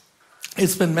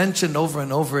It's been mentioned over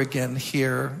and over again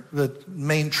here. The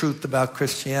main truth about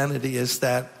Christianity is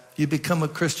that you become a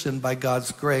Christian by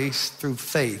God's grace through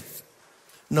faith.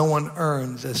 No one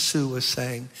earns, as Sue was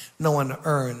saying, no one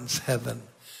earns heaven.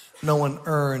 No one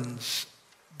earns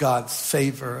God's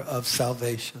favor of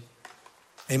salvation.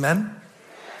 Amen?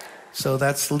 So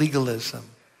that's legalism,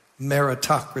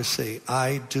 meritocracy.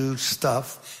 I do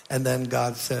stuff, and then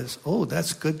God says, oh,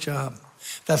 that's a good job.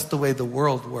 That's the way the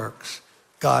world works.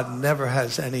 God never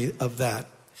has any of that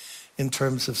in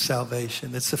terms of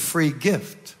salvation. It's a free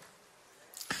gift.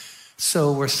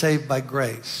 So we're saved by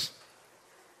grace.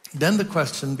 Then the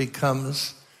question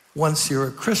becomes, once you're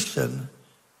a Christian,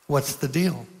 what's the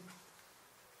deal?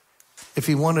 If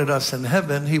he wanted us in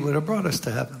heaven, he would have brought us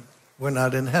to heaven. We're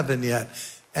not in heaven yet,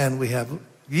 and we have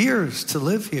years to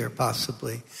live here,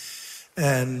 possibly.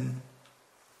 And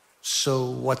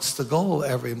so what's the goal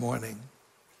every morning?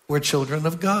 We're children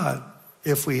of God.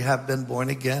 If we have been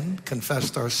born again,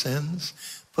 confessed our sins,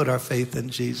 put our faith in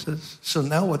Jesus. So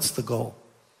now what's the goal?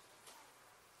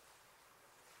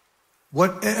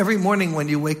 Every morning when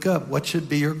you wake up, what should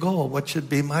be your goal? What should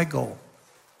be my goal?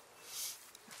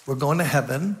 We're going to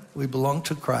heaven. We belong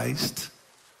to Christ.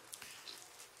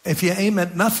 If you aim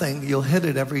at nothing, you'll hit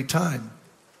it every time.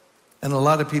 And a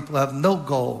lot of people have no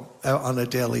goal on a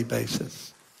daily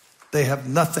basis. They have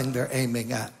nothing they're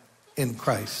aiming at in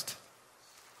Christ.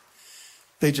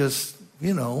 They just,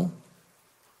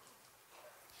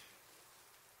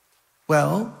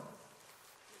 well,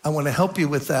 I want to help you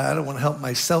with that. I want to help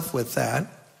myself with that.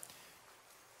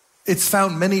 It's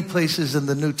found many places in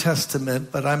the New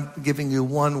Testament, but I'm giving you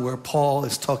one where Paul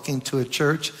is talking to a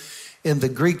church in the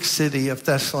Greek city of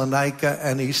Thessalonica,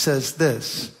 and he says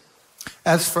this: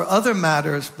 as for other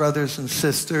matters, brothers and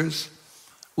sisters,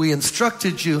 we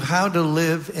instructed you how to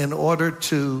live in order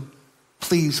to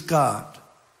please God,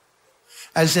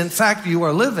 as in fact you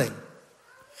are living.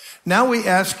 Now we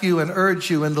ask you and urge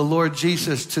you in the Lord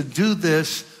Jesus to do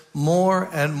this more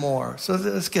and more. So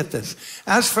let's get this.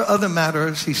 As for other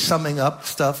matters, he's summing up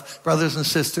stuff, brothers and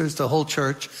sisters, the whole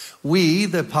church. We,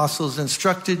 the apostles,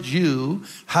 instructed you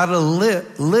how to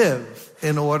live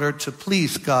in order to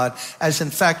please God, as in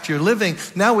fact you're living.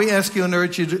 Now we ask you and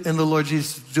urge you in the Lord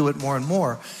Jesus to do it more and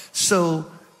more. So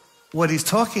what he's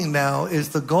talking now is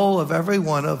the goal of every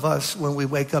one of us when we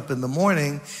wake up in the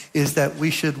morning is that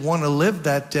we should want to live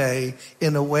that day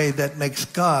in a way that makes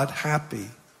God happy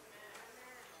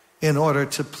in order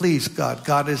to please God.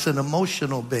 God is an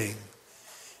emotional being.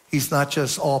 He's not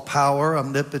just all power,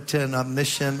 omnipotent,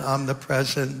 omniscient,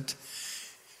 omnipresent.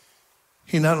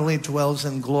 He not only dwells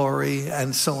in glory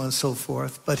and so on and so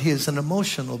forth, but he is an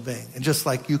emotional being. And just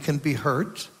like you can be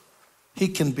hurt, he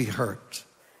can be hurt.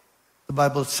 The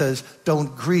Bible says,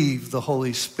 don't grieve the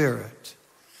Holy Spirit.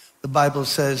 The Bible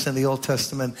says in the Old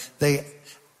Testament, they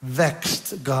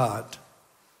vexed God.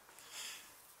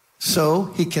 So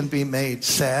he can be made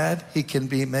sad, he can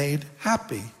be made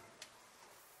happy.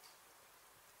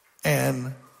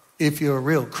 And if you're a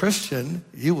real Christian,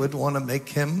 you would want to make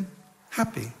him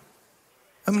happy.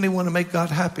 How many want to make God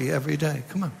happy every day?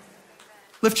 Come on.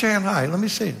 Lift your hand high, let me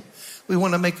see it. We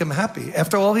want to make him happy.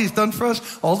 After all he's done for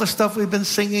us, all the stuff we've been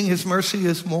singing, his mercy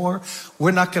is more,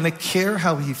 we're not going to care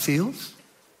how he feels.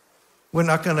 We're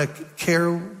not going to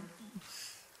care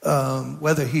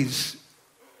whether he's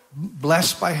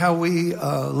blessed by how we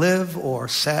live or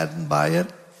saddened by it.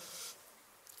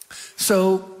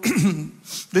 So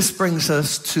this brings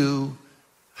us to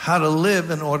how to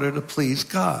live in order to please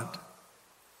God.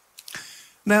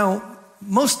 Now,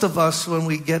 most of us, when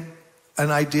we get an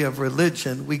idea of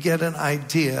religion, we get an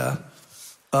idea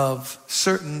of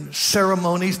certain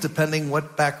ceremonies, depending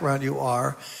what background you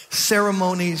are,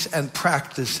 ceremonies and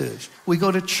practices. We go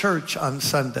to church on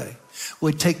Sunday.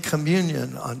 We take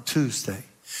communion on Tuesday.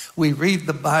 We read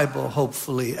the Bible,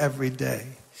 hopefully, every day.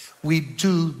 We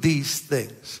do these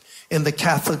things. In the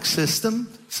Catholic system,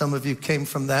 some of you came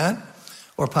from that,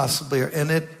 or possibly are in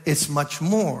it, it's much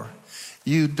more.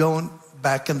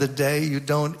 Back in the day, you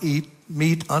don't eat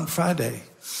meat on Friday.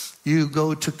 You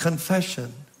go to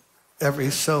confession every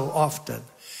so often.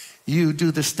 You do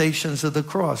the Stations of the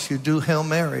Cross. You do Hail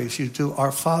Marys. You do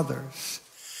Our Fathers.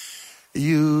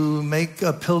 You make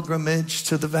a pilgrimage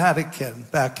to the Vatican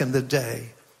back in the day.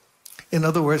 In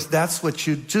other words, that's what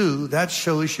you do. That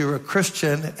shows you're a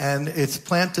Christian, and it's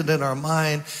planted in our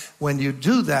mind. When you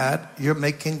do that, you're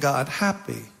making God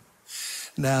happy.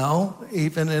 Now,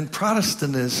 even in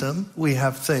Protestantism, we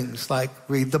have things like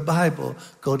read the Bible,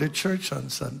 go to church on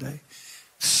Sunday,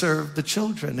 serve the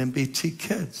children in BT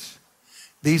Kids.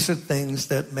 These are things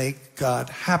that make God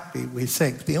happy, we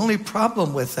think. The only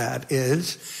problem with that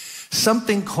is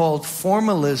something called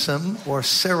formalism or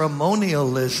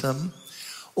ceremonialism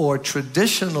or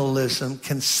traditionalism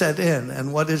can set in.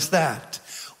 And what is that?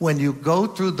 When you go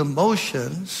through the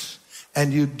motions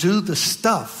and you do the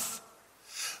stuff,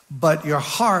 but your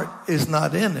heart is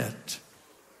not in it.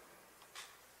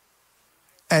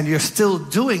 And you're still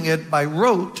doing it by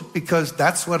rote because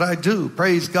that's what I do.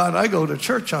 Praise God, I go to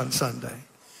church on Sunday.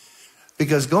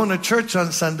 Because going to church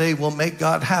on Sunday will make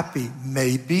God happy.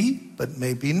 Maybe, but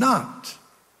maybe not.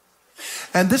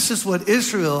 And this is what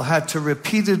Israel had to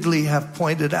repeatedly have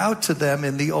pointed out to them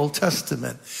in the Old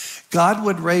Testament. God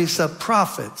would raise up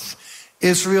prophets.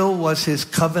 Israel was his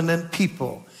covenant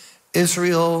people.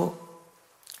 Israel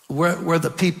were the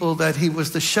people that he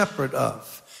was the shepherd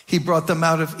of. He brought them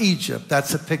out of Egypt.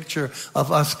 That's a picture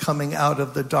of us coming out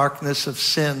of the darkness of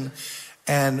sin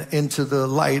and into the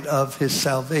light of his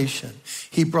salvation.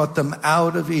 He brought them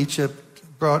out of Egypt,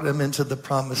 brought them into the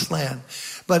promised land.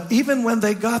 But even when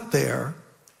they got there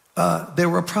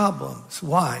were problems.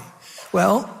 Why?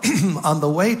 Well, on the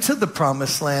way to the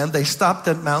promised land, they stopped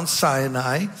at Mount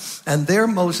Sinai, and there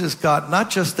Moses got not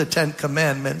just the 10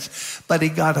 Commandments, but he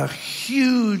got a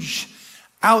huge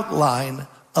outline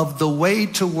of the way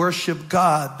to worship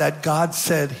God that God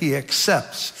said he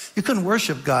accepts. You couldn't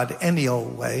worship God any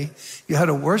old way. You had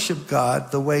to worship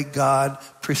God the way God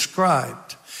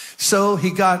prescribed. So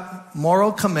he got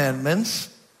moral commandments,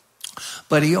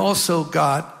 but he also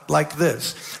got like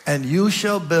this: and you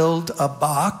shall build a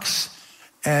box,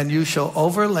 and you shall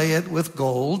overlay it with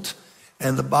gold.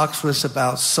 And the box was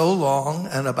about so long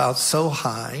and about so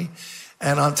high.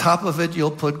 And on top of it,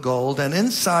 you'll put gold. And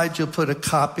inside, you'll put a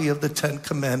copy of the 10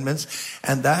 Commandments.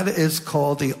 And that is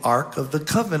called the Ark of the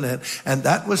Covenant. And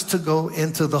that was to go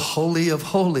into the Holy of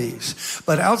Holies.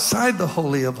 But outside the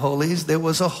Holy of Holies, there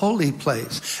was a holy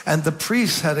place. And the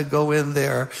priests had to go in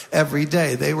there every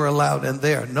day. They were allowed in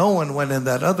there. No one went in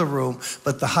that other room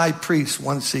but the high priest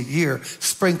once a year,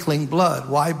 sprinkling blood.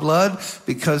 Why blood?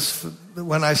 Because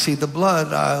when I see the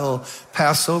blood, I'll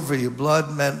pass over you.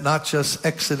 Blood meant not just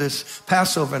Exodus,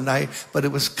 Passover night, but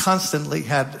it was constantly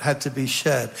had to be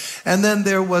shed. And then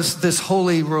there was this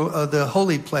the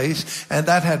holy place, and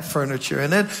that had furniture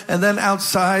in it. And then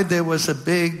outside there was a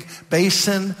big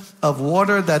basin of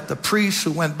water that the priests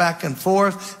who went back and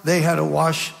forth, they had to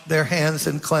wash their hands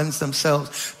and cleanse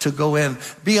themselves to go in.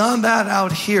 Beyond that,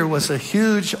 out here was a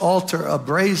huge altar, a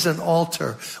brazen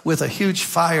altar with a huge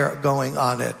fire going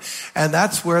on it. And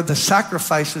that's where the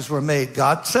sacrifices were made.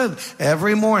 God said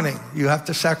every morning you have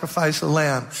to sacrifice a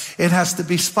lamb. It has to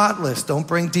be spotless. Don't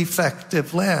bring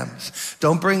defective lambs.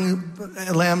 Don't bring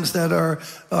lambs that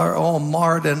are all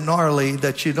marred and gnarly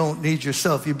that you don't need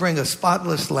yourself. You bring a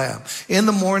spotless lamb in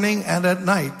the morning and at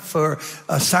night for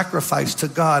a sacrifice to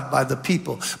God by the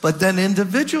people. But then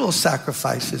individual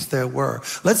sacrifices there were.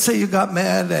 Let's say you got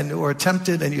mad and or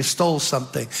tempted and you stole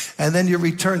something and then you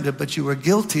returned it, but you were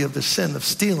guilty of the sin of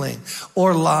stealing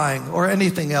or lying or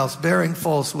anything else, bearing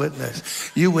false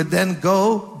witness. You would then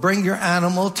go bring your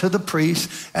animal to the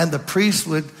priest, and the priest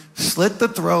would slit the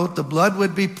throat, the blood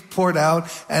would be poured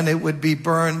out, and it would be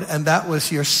burned, and that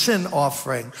was your sin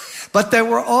offering. But there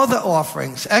were other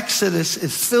offerings. Exodus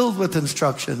is filled with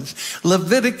instructions.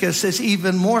 Leviticus is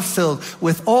even more filled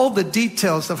with all the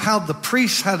details of how the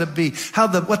priests had to be,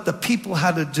 what the people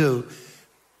had to do.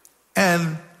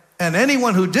 And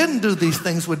anyone who didn't do these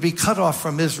things would be cut off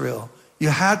from Israel. You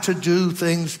had to do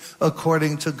things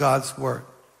according to God's word.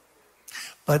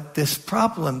 But this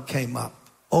problem came up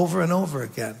over and over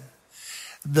again.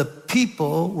 The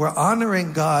people were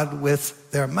honoring God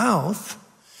with their mouth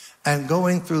and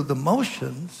going through the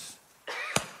motions,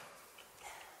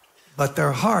 but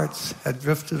their hearts had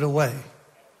drifted away.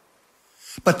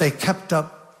 But they kept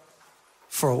up,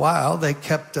 for a while, they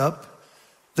kept up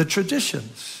the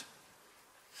traditions.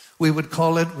 We would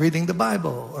call it reading the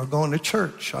Bible or going to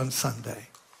church on Sunday.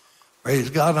 Praise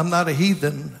God, I'm not a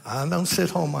heathen. I don't sit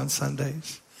home on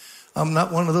Sundays. I'm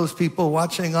not one of those people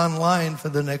watching online for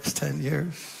the next 10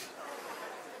 years.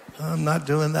 I'm not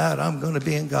doing that. I'm going to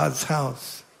be in God's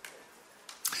house.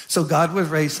 So God would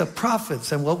raise up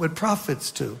prophets. And what would prophets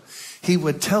do? He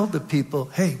would tell the people,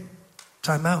 hey,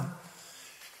 time out.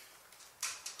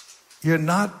 You're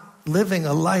not living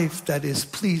a life that is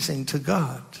pleasing to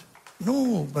God.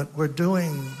 No, but we're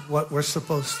doing what we're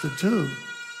supposed to do.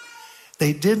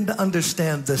 They didn't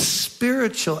understand the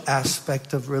spiritual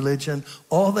aspect of religion.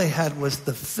 All they had was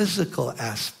the physical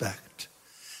aspect,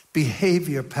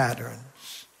 behavior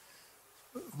patterns,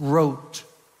 rote,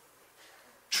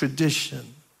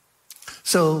 tradition.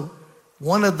 So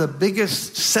One of the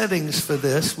biggest settings for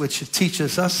this, which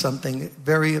teaches us something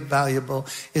very valuable,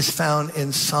 is found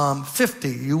in Psalm 50.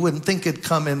 You wouldn't think it'd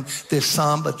come in this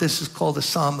psalm, but this is called the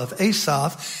Psalm of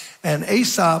Asaph. And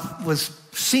Asaph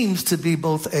seems to be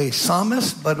both a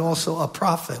psalmist, but also a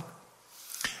prophet.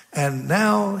 And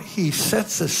now he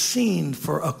sets a scene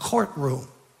for a courtroom.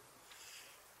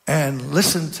 And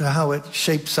listen to how it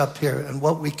shapes up here and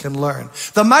what we can learn.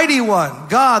 The mighty one,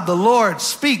 God, the Lord,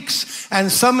 speaks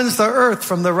and summons the earth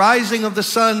from the rising of the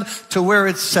sun to where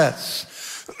it sets.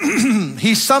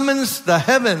 He summons the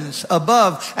heavens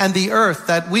above and the earth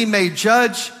that he may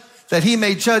judge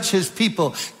his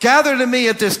people. Gather to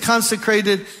me this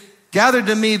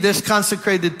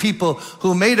consecrated people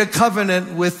who made a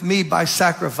covenant with me by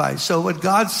sacrifice. So what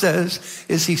God says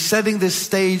is he's setting this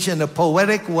stage in a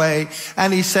poetic way,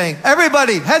 and he's saying,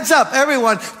 everybody, heads up,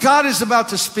 everyone, God is about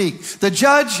to speak. The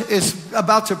judge is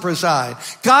about to preside.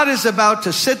 God is about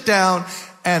to sit down.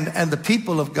 And the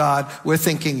people of God were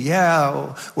thinking,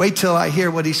 yeah, wait till I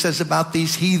hear what he says about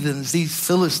these heathens, these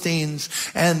Philistines,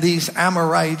 and these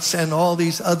Amorites, and all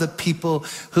these other people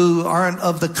who aren't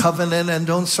of the covenant and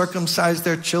don't circumcise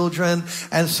their children,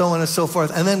 and so on and so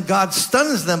forth. And then God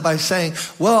stuns them by saying,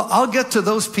 well, I'll get to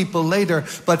those people later,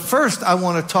 but first I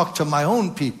want to talk to my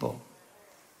own people.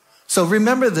 So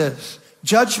remember this,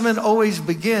 judgment always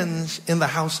begins in the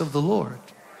house of the Lord,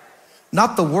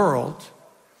 not the world.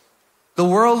 The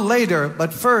world later,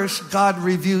 but first, God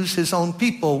reviews his own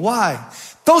people. Why?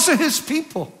 Those are his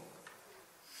people.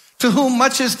 To whom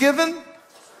much is given,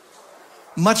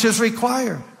 much is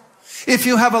required. If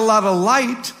you have a lot of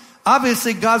light,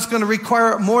 obviously God's going to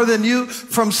require more than you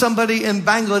from somebody in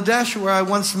Bangladesh, where I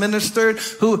once ministered,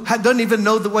 who doesn't even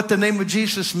know what the name of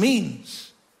Jesus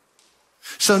means.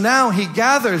 So now he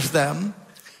gathers them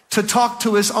to talk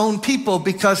to his own people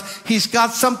because he's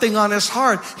got something on his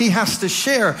heart he has to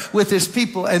share with his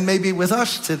people and maybe with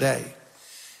us today.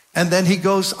 And then he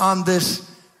goes on this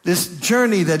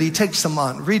journey that he takes them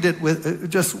on. Read it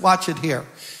just watch it here.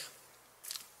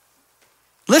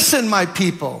 Listen, my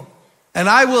people, and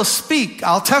I will speak.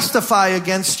 I'll testify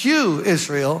against you,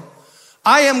 Israel.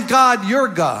 I am God, your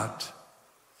God.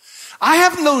 I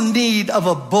have no need of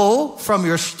a bull from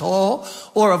your stall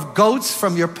or of goats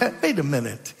from your pen. Wait a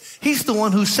minute. He's the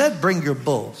one who said, bring your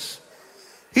bulls.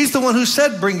 He's the one who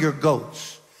said, bring your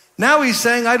goats. Now he's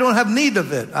saying, I don't have need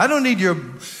of it. I don't need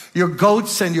your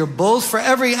goats and your bulls, for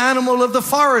every animal of the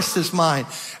forest is mine,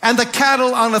 and the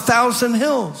cattle on 1,000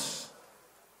 hills.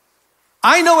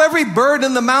 I know every bird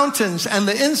in the mountains, and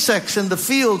the insects in the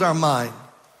field are mine.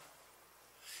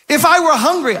 If I were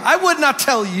hungry, I would not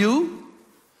tell you,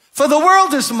 for the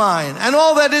world is mine, and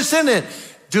all that is in it.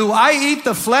 Do I eat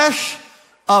the flesh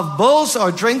of bulls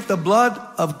or drink the blood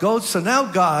of goats? So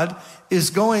now God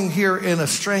is going here in a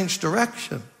strange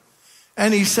direction.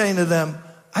 And he's saying to them,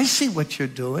 I see what you're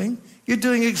doing. You're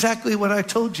doing exactly what I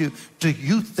told you. Do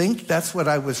you think that's what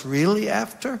I was really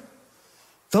after?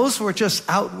 Those were just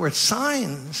outward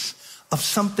signs of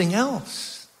something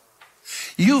else.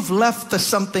 You've left the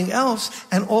something else,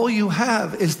 and all you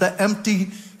have is the empty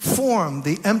form,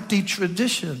 the empty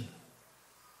tradition.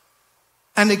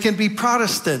 And it can be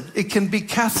Protestant. It can be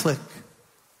Catholic.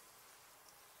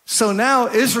 So now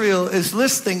Israel is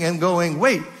listening and going,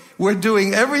 wait, we're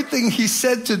doing everything he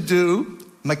said to do,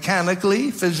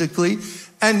 mechanically, physically,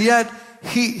 and yet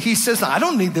he says, I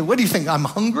don't need that. What do you think? I'm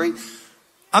hungry?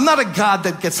 I'm not a God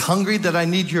that gets hungry, that I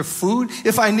need your food.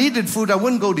 If I needed food, I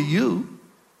wouldn't go to you.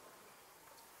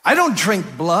 I don't drink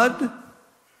blood.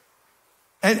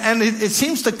 And it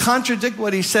seems to contradict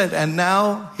what he said. And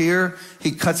now here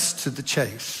he cuts to the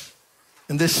chase.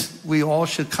 And this we all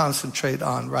should concentrate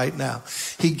on right now.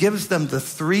 He gives them the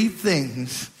 3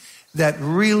 things that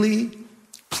really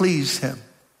please him.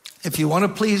 If you want to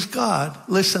please God,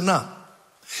 listen up.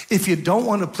 If you don't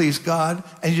want to please God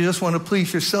and you just want to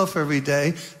please yourself every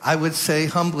day, I would say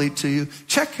humbly to you,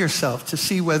 check yourself to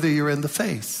see whether you're in the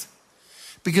faith.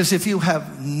 Because if you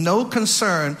have no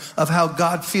concern of how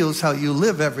God feels how you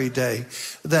live every day,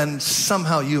 then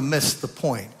somehow you missed the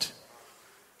point.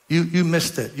 You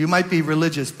missed it. You might be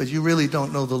religious, but you really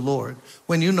don't know the Lord.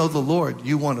 When you know the Lord,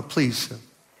 you want to please him.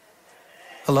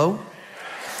 Hello?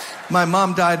 My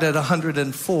mom died at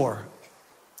 104.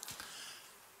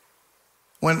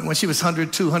 When she was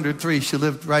 102, 103, she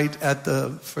lived right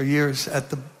for years at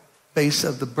the base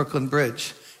of the Brooklyn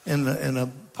Bridge in an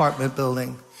apartment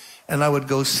building. And I would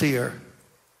go see her.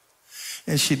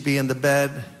 And she'd be in the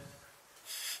bed,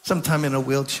 sometime in a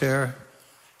wheelchair,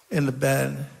 in the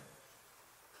bed.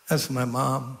 That's my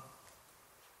mom.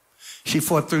 She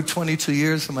fought through 22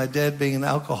 years of my dad being an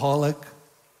alcoholic.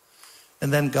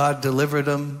 And then God delivered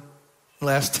him The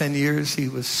last 10 years, he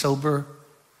was sober.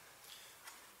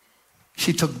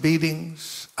 She took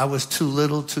beatings. I was too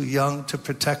little, too young to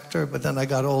protect her, but then I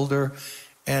got older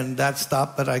and that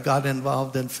stopped. But I got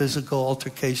involved in physical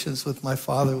altercations with my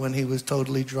father when he was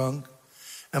totally drunk.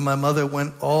 And my mother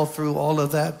went all through all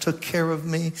of that, took care of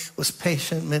me, was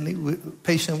patient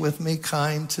with me,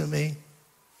 kind to me.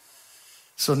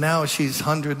 So now she's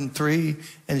 103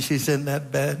 and she's in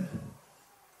that bed.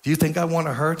 Do you think I want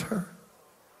to hurt her?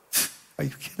 Are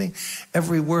you kidding?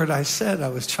 Every word I said, I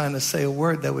was trying to say a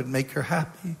word that would make her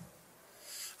happy.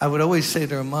 I would always say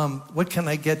to her, Mom, what can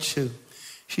I get you?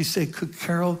 She'd say, could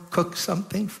Carol cook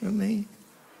something for me?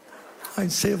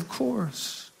 I'd say, of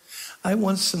course. I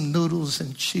want some noodles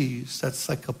and cheese. That's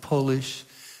like a Polish,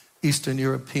 Eastern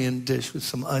European dish with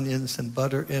some onions and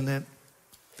butter in it.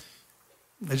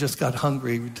 I just got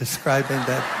hungry describing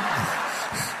that.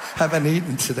 Haven't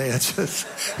eaten today.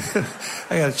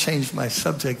 I got to change my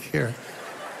subject here.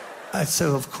 I said,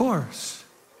 of course.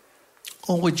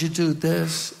 Or would you do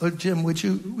this? Or Jim, would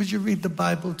you read the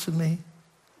Bible to me?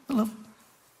 I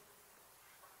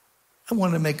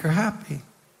want to make her happy.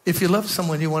 If you love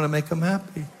someone, you want to make them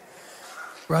happy.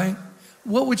 Right?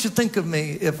 What would you think of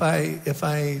me if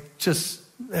I just,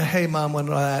 hey, Mom, and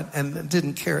all that, and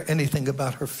didn't care anything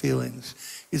about her feelings?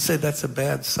 You'd say, that's a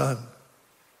bad son.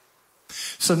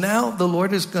 So now the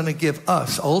Lord is going to give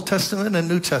us Old Testament and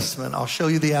New Testament. I'll show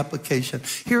you the application.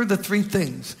 Here are the 3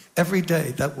 things every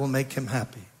day that will make him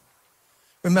happy.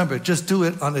 Remember, just do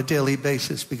it on a daily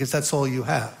basis because that's all you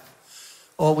have.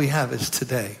 All we have is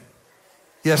today.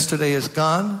 Yesterday is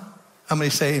gone. How many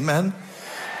say amen?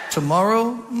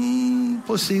 Tomorrow,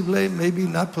 posible, maybe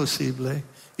not posible.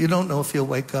 You don't know if you'll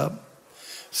wake up.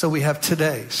 So we have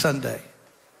today, Sunday.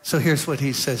 So here's what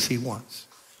he says he wants.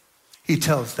 He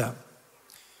tells them,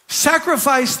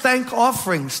 sacrifice thank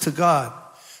offerings to God.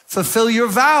 Fulfill your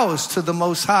vows to the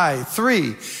Most High.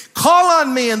 3, call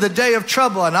on me in the day of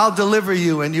trouble and I'll deliver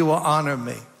you and you will honor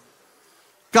me.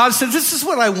 God said, this is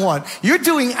what I want. You're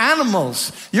doing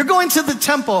animals. You're going to the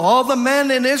temple. All the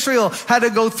men in Israel had to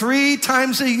go 3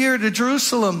 times a year to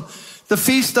Jerusalem. The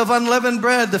Feast of Unleavened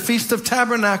Bread, the Feast of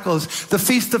Tabernacles, the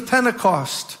Feast of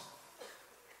Pentecost.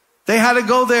 They had to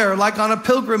go there like on a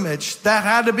pilgrimage. That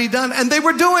had to be done. And they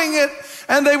were doing it.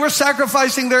 And they were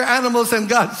sacrificing their animals. And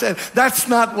God said, that's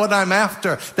not what I'm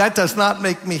after. That does not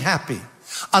make me happy.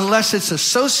 Unless it's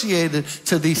associated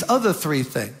to these other 3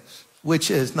 things.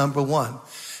 Which is, number 1,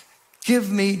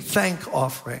 give me thank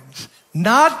offerings.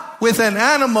 Not with an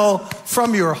animal,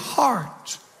 from your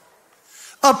heart.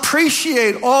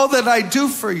 Appreciate all that I do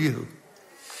for you.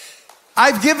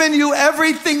 I've given you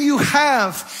everything you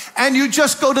have, and you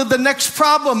just go to the next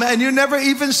problem, and you never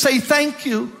even say thank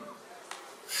you.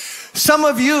 Some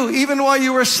of you, even while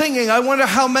you were singing, I wonder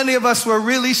how many of us were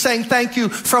really saying thank you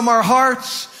from our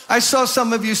hearts. I saw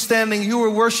some of you standing. You were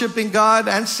worshiping God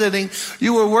and sitting.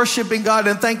 You were worshiping God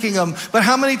and thanking him. But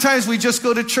how many times we just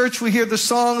go to church, we hear the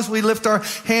songs, we lift our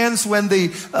hands when the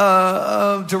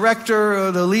director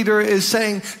or the leader is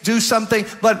saying do something,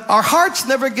 but our hearts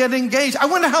never get engaged. I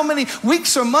wonder how many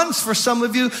weeks or months for some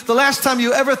of you, the last time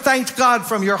you ever thanked God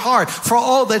from your heart for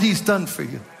all that he's done for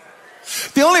you.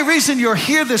 The only reason you're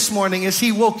here this morning is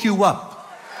he woke you up.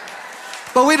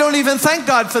 But we don't even thank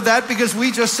God for that because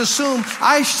we just assume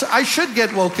I should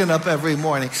get woken up every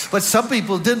morning. But some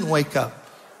people didn't wake up.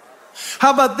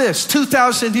 How about this?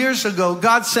 2,000 years ago,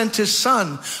 God sent his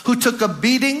son who took a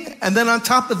beating, and then on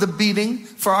top of the beating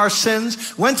for our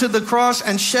sins, went to the cross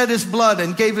and shed his blood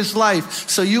and gave his life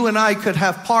so you and I could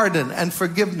have pardon and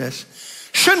forgiveness.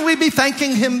 Shouldn't we be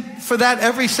thanking him for that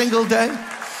every single day?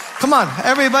 Come on,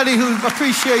 everybody who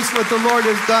appreciates what the Lord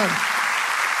has done.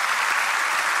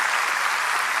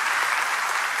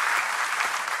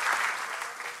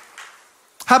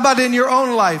 How about in your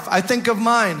own life? I think of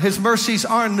mine. His mercies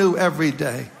are new every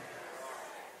day.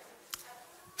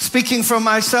 Speaking for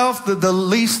myself, the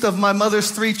least of my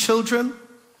mother's 3 children,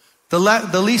 the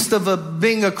least of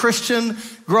being a Christian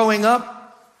growing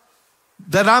up,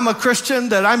 that I'm a Christian,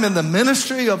 that I'm in the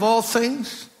ministry of all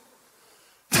things,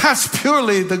 that's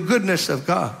purely the goodness of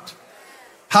God.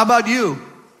 How about you?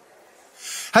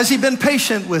 Has he been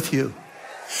patient with you?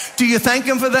 Do you thank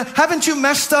him for that? Haven't you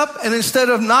messed up, and instead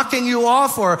of knocking you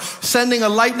off or sending a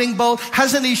lightning bolt,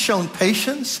 hasn't he shown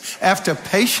patience after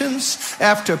patience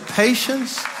after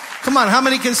patience? Come on, how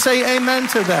many can say amen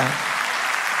to that?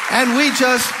 And we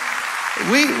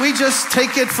just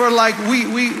take it for like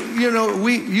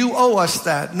you owe us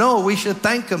that. No, we should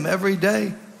thank him every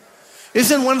day.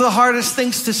 Isn't one of the hardest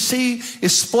things to see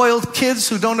is spoiled kids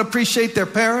who don't appreciate their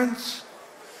parents?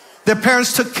 Their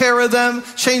parents took care of them,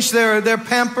 changed their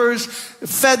pampers,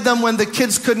 fed them when the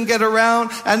kids couldn't get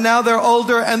around, and now they're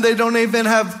older and they don't even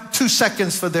have 2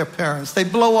 seconds for their parents. They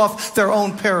blow off their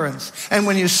own parents. And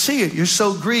when you see it, you're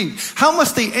so grieved. How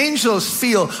must the angels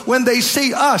feel when they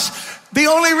see us? The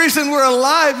only reason we're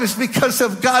alive is because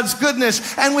of God's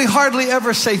goodness, and we hardly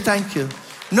ever say thank you.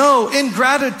 No,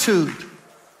 ingratitude.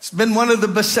 It's been one of the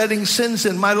besetting sins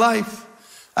in my life.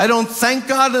 I don't thank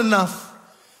God enough.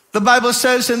 The Bible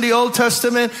says in the Old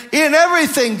Testament, in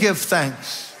everything give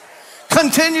thanks.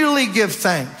 Continually give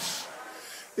thanks.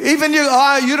 Even you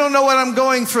don't know what I'm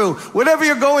going through. Whatever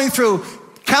you're going through,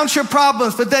 count your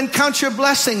problems, but then count your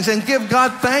blessings and give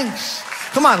God thanks.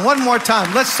 Come on, one more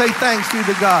time. Let's say thanks be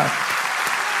to God.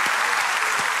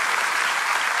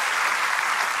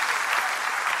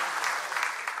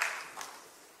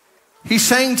 He's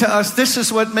saying to us, this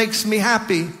is what makes me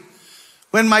happy.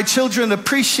 When my children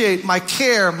appreciate my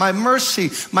care, my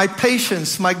mercy, my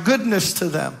patience, my goodness to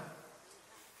them.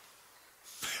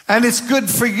 And it's good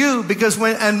for you because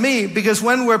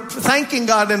when we're thanking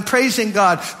God and praising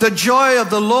God, the joy of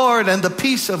the Lord and the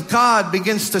peace of God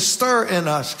begins to stir in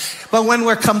us. But when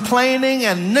we're complaining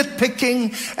and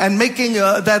nitpicking and making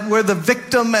that we're the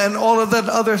victim and all of that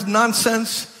other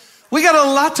nonsense, we got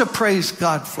a lot to praise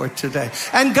God for today.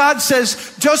 And God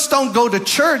says, just don't go to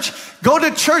church. Go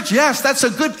to church, yes, that's a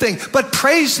good thing. But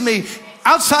praise me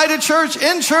outside of church,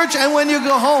 in church, and when you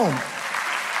go home.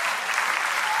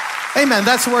 Amen.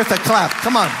 That's worth a clap.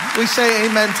 Come on. We say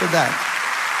amen to that.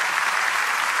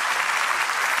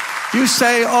 You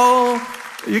say, oh,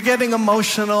 you're getting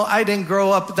emotional. I didn't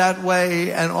grow up that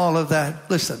way and all of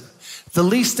that. Listen. The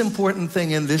least important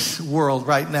thing in this world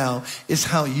right now is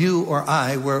how you or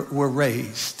I were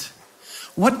raised.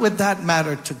 What would that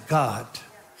matter to God?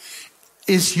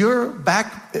 Is your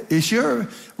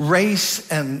race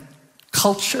and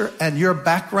culture and your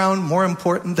background more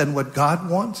important than what God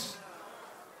wants?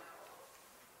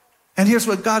 And here's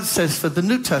what God says for the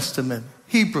New Testament,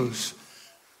 Hebrews.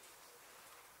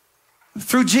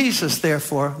 Through Jesus,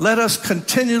 therefore, let us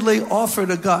continually offer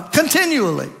to God,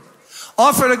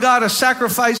 offer to God a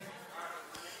sacrifice.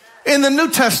 In the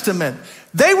New Testament,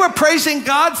 they were praising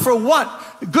God for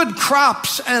what? Good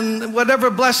crops and whatever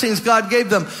blessings God gave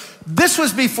them. This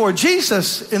was before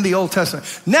Jesus in the Old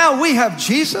Testament. Now we have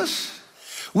Jesus.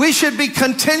 We should be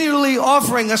continually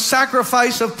offering a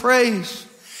sacrifice of praise.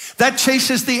 That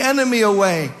chases the enemy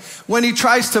away when he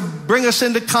tries to bring us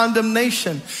into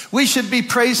condemnation. We should be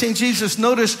praising Jesus.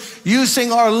 Notice,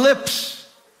 using our lips.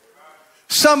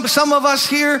 Some of us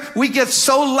here, we get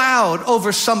so loud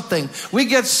over something. We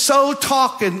get so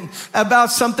talking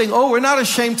about something. Oh, we're not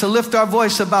ashamed to lift our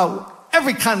voice about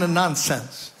every kind of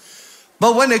nonsense.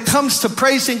 But when it comes to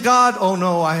praising God, oh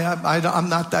no, I'm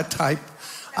not that type.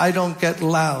 I don't get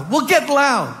loud. Well, get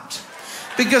loud.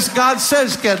 Because God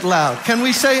says get loud. Can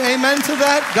we say amen to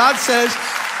that? God says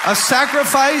a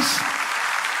sacrifice,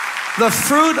 the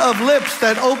fruit of lips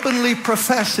that openly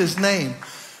profess his name.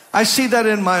 I see that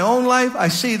in my own life. I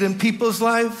see it in people's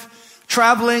life.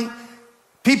 Traveling.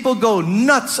 People go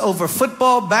nuts over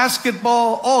football,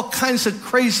 basketball, all kinds of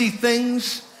crazy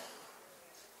things.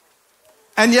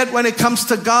 And yet when it comes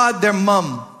to God, they're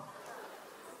mum.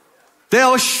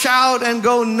 They'll shout and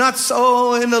go nuts.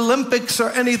 Oh, in Olympics or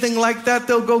anything like that,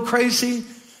 they'll go crazy.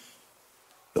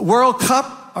 The World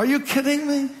Cup, are you kidding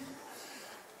me?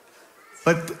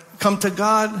 But come to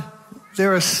God,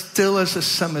 they're as still as a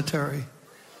cemetery.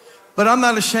 But I'm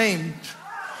not ashamed.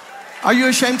 Are you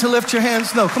ashamed to lift your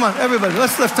hands? No, come on, everybody,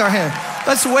 let's lift our hand.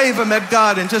 Let's wave them at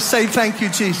God and just say, thank you,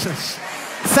 Jesus.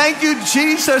 Thank you,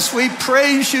 Jesus. We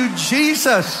praise you,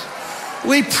 Jesus.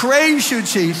 We praise you,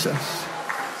 Jesus.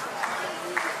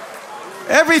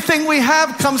 Everything we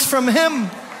have comes from him.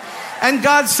 And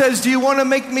God says, do you want to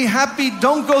make me happy?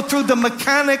 Don't go through the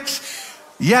mechanics.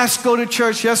 Yes, go to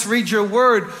church. Yes, read your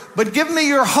word. But give me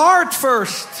your heart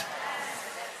first.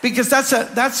 Because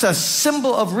that's a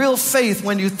symbol of real faith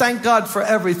when you thank God for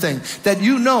everything. That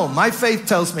you know, my faith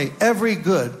tells me every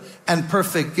good and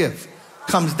perfect gift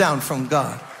comes down from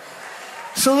God.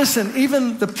 So listen,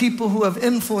 even the people who have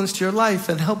influenced your life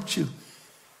and helped you,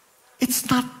 it's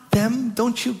not them.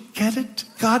 Don't you get it?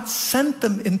 God sent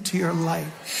them into your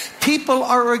life. People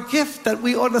are a gift that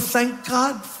we ought to thank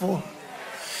God for.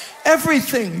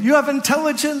 Everything. You have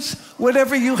intelligence,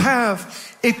 whatever you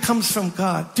have, it comes from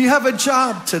God. Do you have a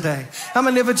job today? How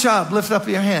many have a job? Lift up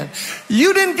your hand.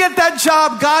 You didn't get that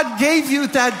job. God gave you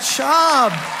that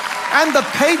job and the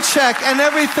paycheck and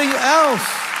everything else.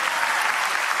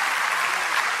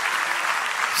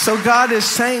 So God is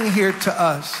saying here to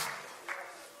us,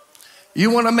 you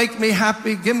want to make me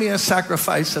happy? Give me a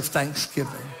sacrifice of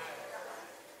thanksgiving.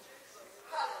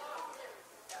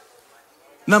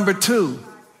 Number 2,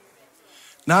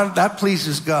 now that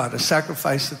pleases God, a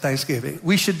sacrifice of thanksgiving.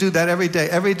 We should do that every day.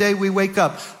 Every day we wake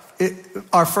up,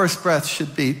 our first breath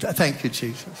should be, thank you,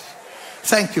 Jesus.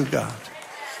 Thank you, God.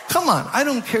 Come on, I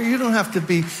don't care. You don't have to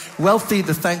be wealthy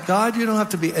to thank God. You don't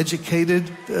have to be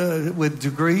educated with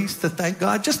degrees to thank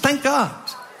God. Just thank God.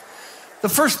 The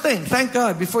first thing, thank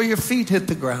God before your feet hit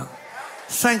the ground.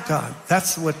 Thank God.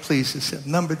 That's what pleases him.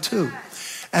 Number 2,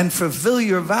 and fulfill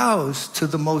your vows to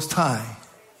the Most High.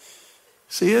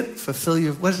 See it? Fulfill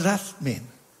your, what does that mean?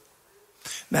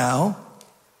 Now,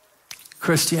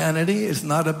 Christianity is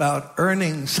not about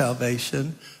earning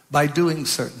salvation by doing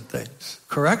certain things,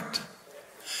 correct?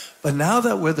 But now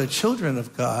that we're the children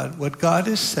of God, what God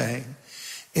is saying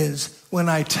is when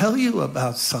I tell you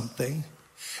about something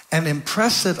and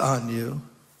impress it on you,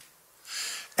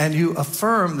 and you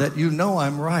affirm that you know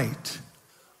I'm right,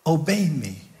 obey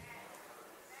me.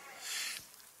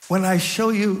 When I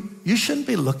show you, you shouldn't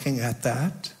be looking at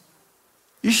that.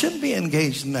 You shouldn't be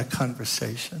engaged in that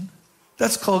conversation.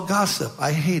 That's called gossip.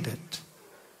 I hate it.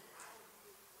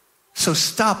 So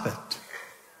stop it.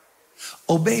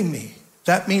 Obey me.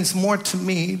 That means more to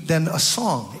me than a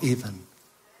song even.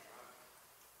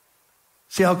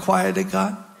 See how quiet it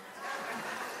got?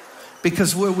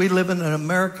 Because we live in an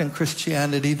American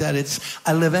Christianity that it's,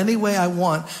 I live any way I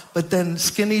want, but then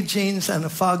skinny jeans and a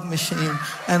fog machine,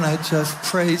 and I just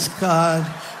praise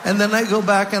God. And then I go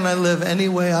back and I live any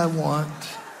way I want.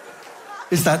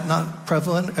 Is that not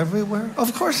prevalent everywhere?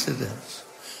 Of course it is.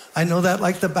 I know that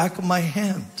like the back of my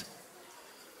hand.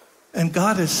 And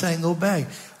God is saying, obey.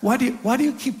 Why do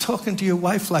you keep talking to your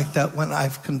wife like that when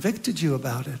I've convicted you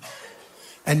about it?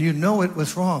 And you know it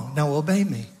was wrong. Now obey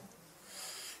me.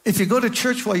 If you go to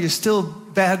church while you're still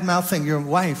bad-mouthing your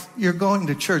wife, your going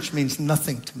to church means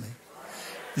nothing to me.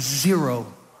 0.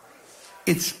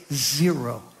 It's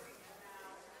 0.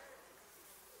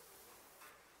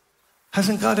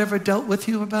 Hasn't God ever dealt with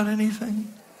you about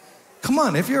anything? Come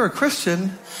on, if you're a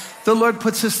Christian, the Lord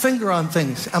puts his finger on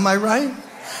things. Am I right?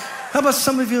 How about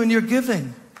some of you in your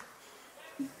giving?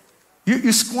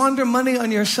 You squander money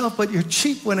on yourself, but you're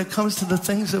cheap when it comes to the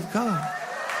things of God.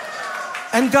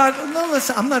 And God, no,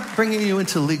 listen, I'm not bringing you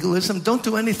into legalism. Don't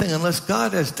do anything unless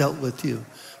God has dealt with you.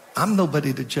 I'm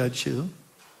nobody to judge you.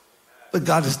 But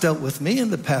God has dealt with me in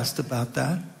the past about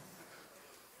that.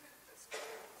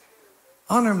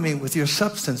 Honor me with your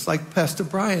substance, like Pastor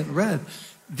Brian read.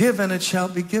 Give and it shall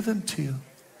be given to you.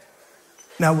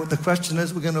 Now, the question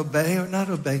is, we're going to obey or not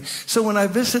obey? So when I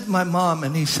visit my mom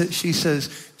and she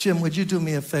says, Jim, would you do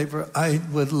me a favor? I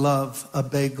would love a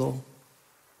bagel.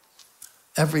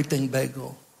 Everything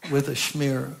bagel with a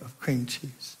smear of cream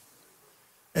cheese.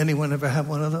 Anyone ever have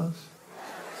one of those?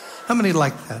 How many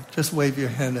like that? Just wave your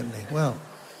hand at me. Well,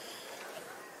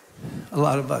 a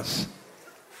lot of us.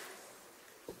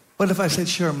 What if I said,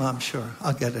 sure, Mom, sure,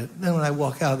 I'll get it. Then when I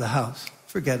walk out of the house,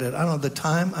 forget it. I don't have the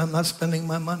time. I'm not spending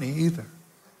my money either.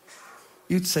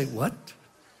 You'd say, what?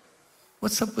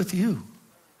 What's up with you?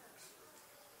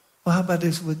 Well, how about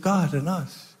this with God and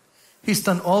us? He's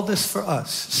done all this for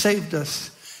us, saved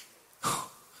us.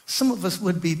 Some of us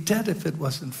would be dead if it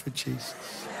wasn't for Jesus.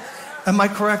 Am I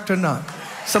correct or not?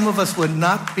 Some of us would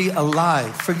not be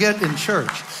alive. Forget in church.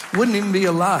 Wouldn't even be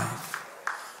alive.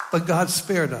 But God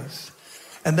spared us.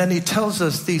 And then he tells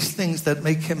us these things that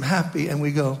make him happy, and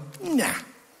we go, nah,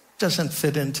 doesn't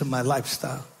fit into my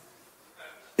lifestyle.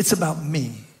 It's about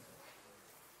me.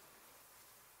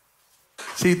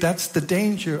 See, that's the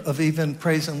danger of even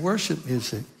praise and worship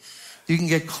music. You can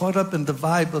get caught up in the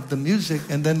vibe of the music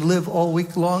and then live all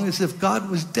week long as if God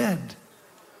was dead.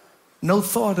 No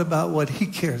thought about what he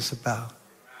cares about.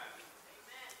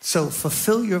 So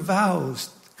fulfill your vows,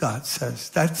 God says.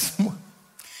 That's more.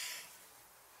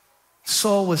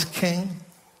 Saul was king.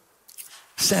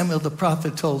 Samuel the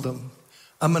prophet told him,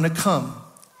 I'm going to come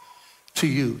to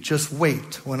you. Just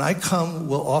wait. When I come,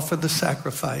 we'll offer the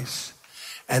sacrifice,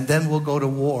 and then we'll go to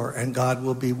war, and God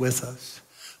will be with us.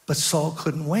 But Saul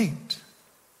couldn't wait.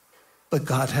 But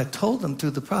God had told him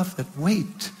through the prophet,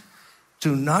 wait.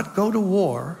 Do not go to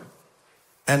war,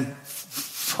 and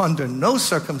under no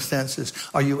circumstances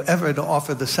are you ever to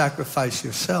offer the sacrifice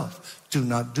yourself. Do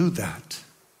not do that.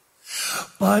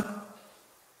 But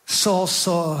Saul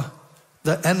saw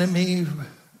the enemy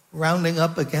rounding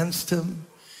up against him.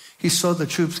 He saw the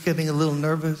troops getting a little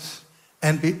nervous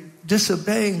and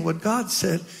disobeying what God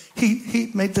said.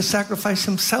 He made the sacrifice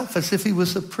himself as if he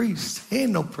was a priest. He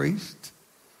ain't no priest.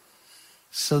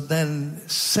 So then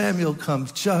Samuel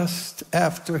comes just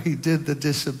after he did the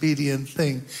disobedient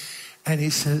thing. And he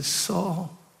says,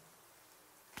 Saul,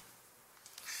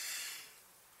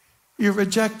 you're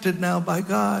rejected now by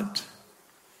God.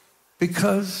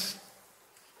 Because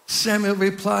Samuel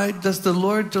replied, does the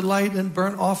Lord delight in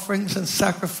burnt offerings and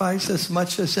sacrifice as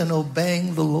much as in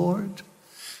obeying the Lord?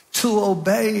 To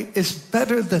obey is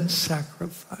better than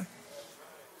sacrifice.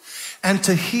 And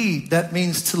to heed, that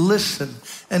means to listen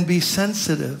and be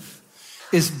sensitive,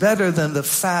 is better than the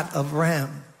fat of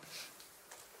rams.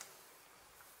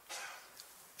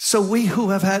 So we who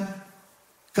have had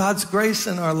God's grace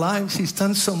in our lives, he's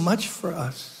done so much for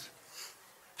us.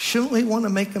 Shouldn't we want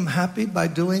to make him happy by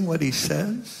doing what he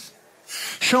says?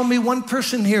 Show me one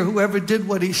person here who ever did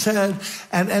what he said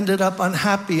and ended up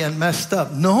unhappy and messed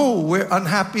up. No, we're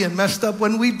unhappy and messed up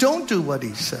when we don't do what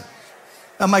he said.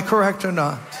 Am I correct or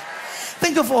not?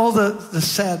 Think of all the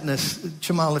sadness,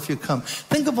 Jamal, if you come.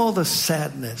 Think of all the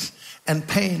sadness and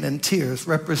pain and tears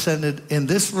represented in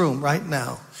this room right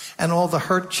now, and all the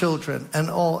hurt children and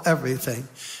all everything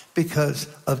because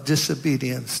of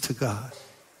disobedience to God.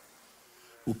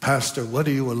 Well, Pastor, what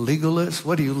are you, a legalist?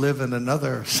 What do you live in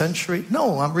another century?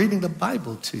 No, I'm reading the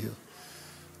Bible to you.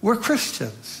 We're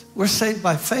Christians. We're saved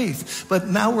by faith. But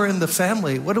now we're in the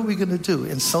family. What are we going to do?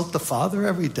 Insult the Father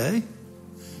every day?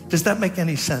 Does that make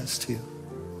any sense to you?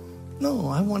 No,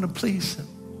 I want to please him.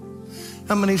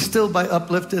 How many still by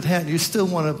uplifted hand, you still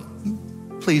want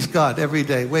to please God every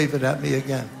day? Wave it at me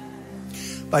again.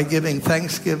 By giving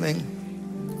thanksgiving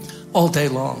all day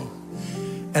long.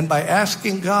 And by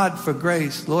asking God for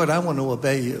grace, Lord, I want to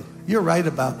obey you. You're right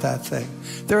about that thing.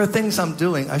 There are things I'm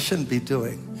doing I shouldn't be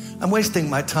doing. I'm wasting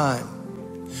my time.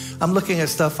 I'm looking at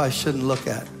stuff I shouldn't look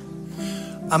at.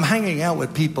 I'm hanging out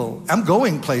with people. I'm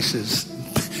going places.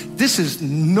 This is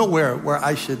nowhere where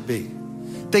I should be.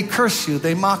 They curse you.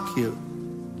 They mock you.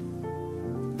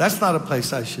 That's not a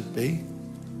place I should be.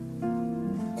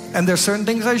 And there's certain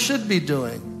things I should be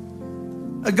doing.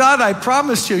 God, I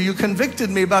promised you, you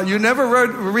convicted me about, you never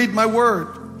read my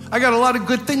word. I got a lot of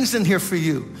good things in here for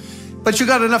you. But you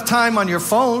got enough time on your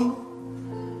phone.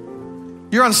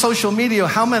 You're on social media,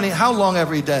 how long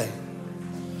every day?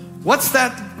 What's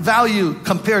that value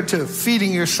compared to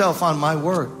feeding yourself on my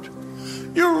word?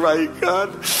 You're right,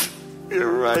 God.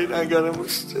 You're right. I got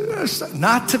to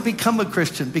not to become a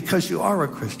Christian because you are a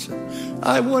Christian.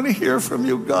 I want to hear from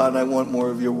you, God. I want more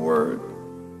of your word.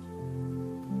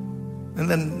 And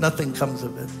then nothing comes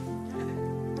of it.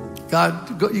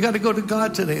 God, you got to go to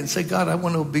God today and say, God, I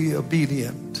want to be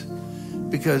obedient,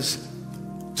 because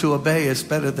to obey is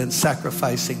better than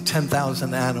sacrificing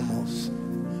 10,000 animals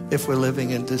if we're living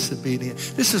in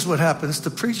disobedience. This is what happens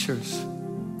to preachers.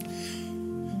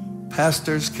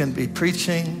 Pastors can be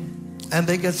preaching and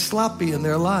they get sloppy in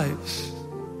their lives.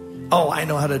 Oh, I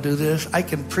know how to do this. I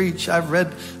can preach. I've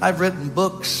written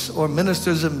books, or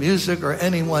ministers of music, or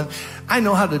anyone. I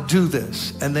know how to do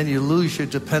this. And then you lose your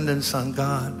dependence on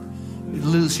God. You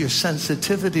lose your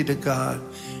sensitivity to God.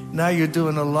 Now you're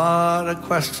doing a lot of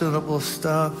questionable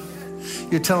stuff.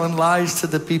 You're telling lies to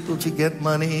the people to get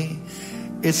money.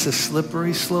 It's a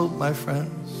slippery slope, my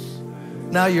friends.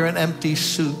 Now you're an empty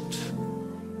suit.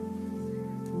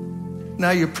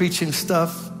 Now you're preaching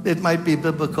stuff. It might be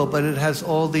biblical, but it has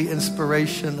all the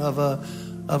inspiration of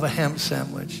a ham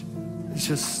sandwich. It's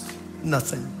just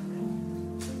nothing.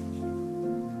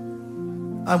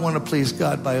 I want to please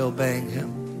God by obeying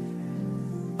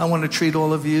him. I want to treat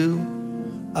all of you.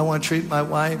 I want to treat my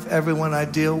wife, everyone I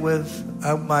deal with,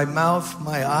 my mouth,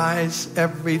 my eyes,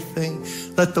 everything.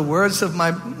 Let the words of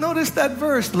notice that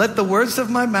verse, let the words of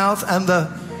my mouth and the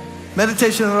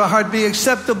meditation of my heart be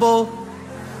acceptable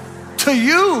to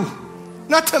you.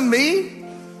 Not to me.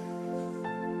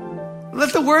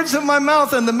 Let the words of my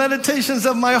mouth and the meditations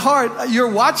of my heart,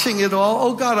 you're watching it all.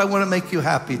 Oh God, I want to make you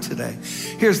happy today.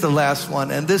 Here's the last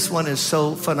one. And this one is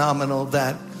so phenomenal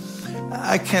that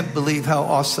I can't believe how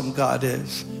awesome God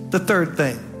is. The third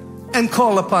thing. And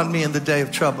call upon me in the day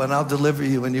of trouble, and I'll deliver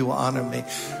you and you will honor me.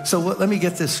 So let me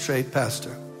get this straight,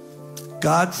 Pastor.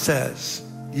 God says,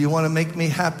 you want to make me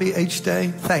happy each day?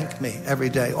 Thank me every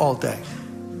day, all day.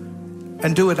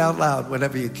 And do it out loud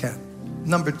whenever you can.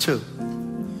 Number 2,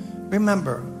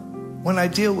 remember, when I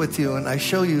deal with you and I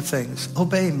show you things,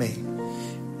 obey me.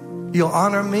 You'll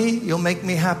honor me, you'll make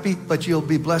me happy, but you'll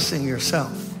be blessing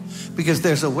yourself. Because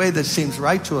there's a way that seems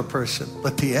right to a person,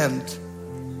 but the end,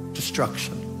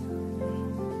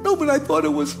 destruction. No, but I thought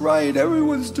it was right.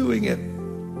 Everyone's doing it.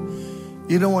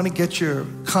 You don't want to get your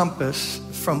compass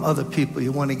from other people.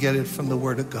 You want to get it from the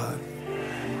Word of God.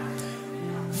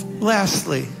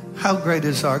 Lastly, how great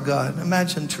is our God?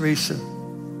 Imagine Teresa,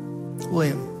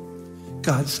 William.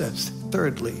 God says,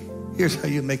 thirdly, here's how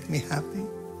you make me happy.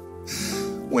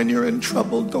 When you're in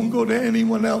trouble, don't go to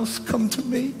anyone else. Come to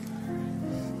me.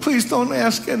 Please don't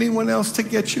ask anyone else to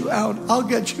get you out. I'll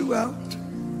get you out.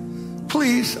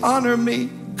 Please honor me.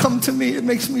 Come to me. It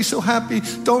makes me so happy.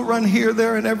 Don't run here,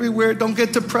 there, and everywhere. Don't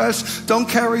get depressed. Don't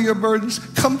carry your burdens.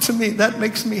 Come to me. That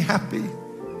makes me happy.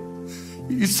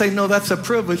 You say, no, that's a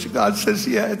privilege. God says,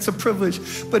 yeah, it's a privilege,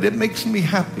 but it makes me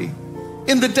happy.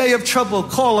 In the day of trouble,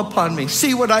 call upon me.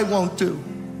 See what I won't do.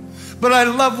 But I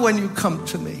love when you come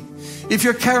to me. If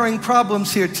you're carrying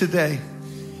problems here today,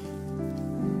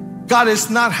 God is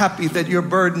not happy that you're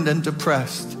burdened and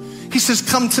depressed. He says,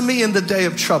 come to me in the day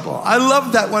of trouble. I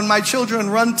love that when my children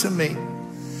run to me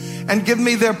and give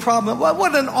me their problem. Well,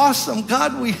 what an awesome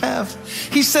God we have.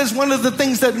 He says one of the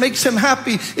things that makes him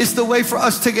happy is the way for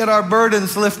us to get our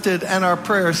burdens lifted and our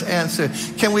prayers answered.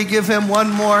 Can we give him one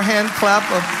more hand clap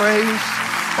of praise?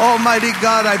 Almighty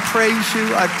God, I praise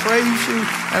you, I praise you,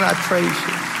 and I praise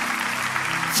you.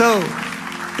 So,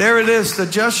 there it is. The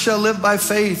just shall live by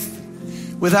faith.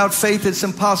 Without faith, it's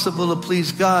impossible to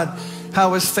please God.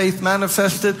 How is faith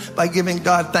manifested? By giving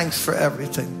God thanks for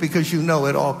everything, because you know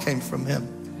it all came from him.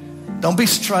 Don't be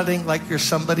strutting like you're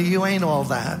somebody. You ain't all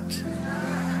that.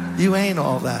 You ain't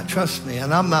all that. Trust me,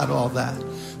 and I'm not all that.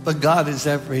 But God is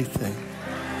everything.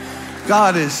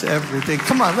 God is everything.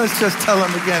 Come on, let's just tell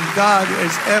him again. God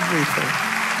is everything.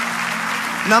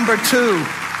 Number 2,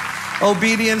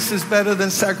 obedience is better than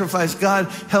sacrifice. God,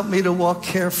 help me to walk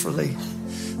carefully.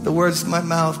 The words of my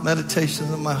mouth, meditations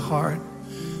of my heart.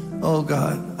 Oh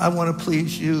God, I want to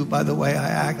please you by the way I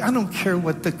act. I don't care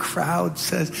what the crowd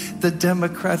says. The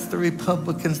Democrats, the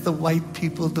Republicans, the white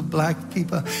people, the black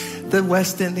people, the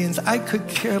West Indians. I could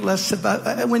care less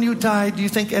about. When you die, do you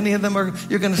think any of them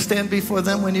you're going to stand before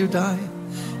them when you die?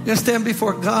 You're going to stand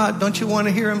before God. Don't you want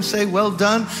to hear him say, well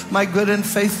done, my good and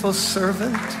faithful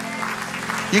servant?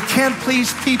 You can't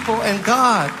please people and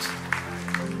God.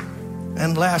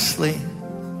 And lastly,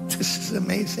 this is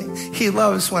amazing. He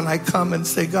loves when I come and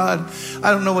say, God,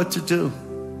 I don't know what to do.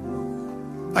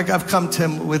 Like I've come to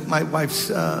him with my wife's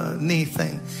knee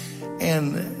thing.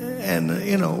 And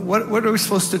you know, what are we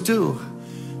supposed to do?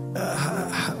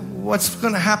 What's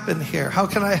going to happen here? How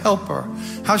can I help her?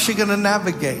 How's she going to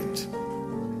navigate?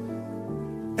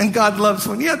 And God loves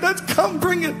when, yeah, come,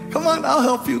 bring it. Come on, I'll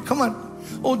help you. Come on.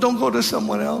 Oh, don't go to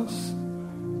someone else.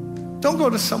 Don't go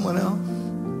to someone else.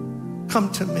 Come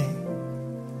to me.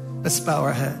 Let's bow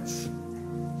our heads.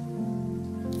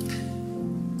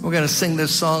 We're going to sing this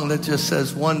song that just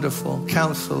says, Wonderful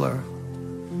Counselor,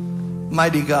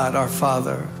 Mighty God, our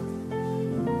Father,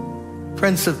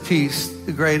 Prince of Peace,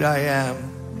 the great I am.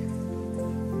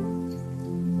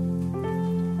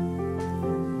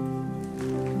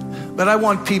 But I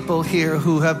want people here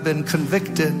who have been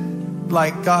convicted,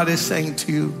 like God is saying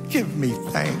to you, give me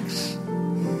thanks.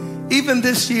 Even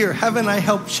this year, haven't I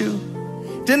helped you?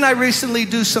 Didn't I recently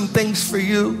do some things for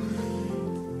you?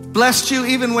 Blessed you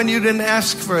even when you didn't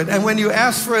ask for it. And when you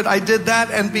asked for it, I did that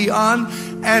and beyond.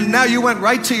 And now you went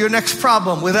right to your next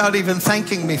problem without even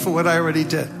thanking me for what I already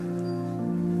did.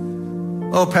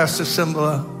 Oh, Pastor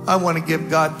Simba, I want to give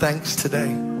God thanks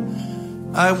today.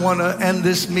 I want to end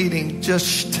this meeting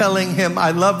just telling him,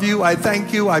 I love you, I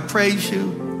thank you, I praise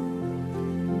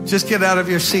you. Just get out of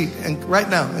your seat and right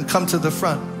now and come to the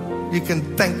front. You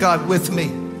can thank God with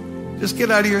me. Just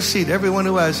get out of your seat. Everyone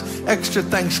who has extra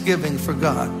thanksgiving for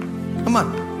God. Come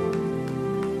on.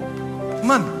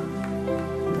 Come on.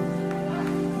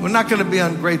 We're not going to be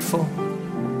ungrateful.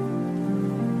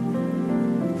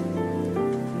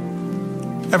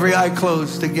 Every eye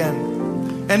closed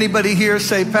again. Anybody here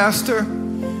say, Pastor,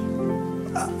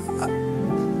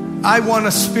 I want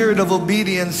a spirit of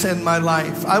obedience in my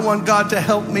life. I want God to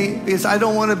help me because I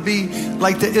don't want to be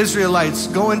like the Israelites,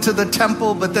 go into the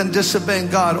temple but then disobeying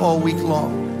God all week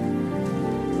long.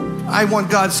 I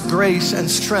want God's grace and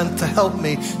strength to help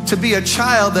me to be a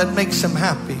child that makes him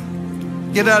happy.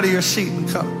 Get out of your seat and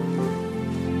come.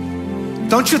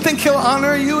 Don't you think he'll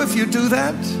honor you if you do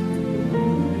that?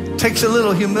 Takes a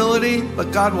little humility, but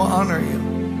God will honor you.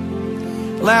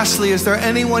 Lastly, is there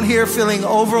anyone here feeling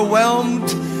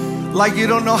overwhelmed? Like you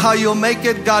don't know how you'll make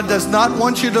it? God does not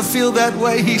want you to feel that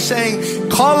way. He's saying,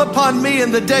 call upon me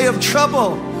in the day of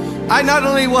trouble. I not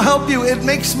only will help you, it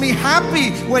makes me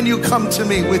happy when you come to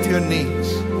me with your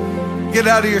needs. Get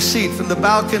out of your seat from the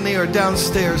balcony or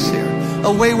downstairs here.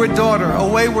 A wayward daughter, a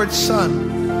wayward son.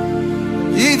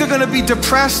 You're either going to be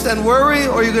depressed and worry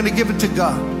or you're going to give it to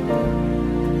God.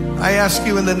 I ask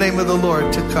you in the name of the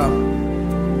Lord to come.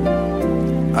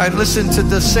 I listen to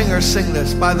the singers sing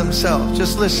this by themselves.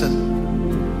 Just listen.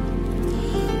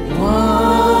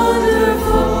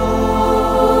 Wonderful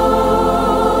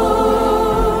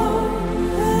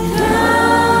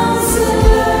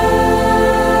Counselor.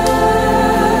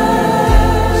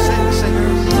 Sing,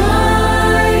 singers.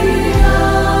 Mighty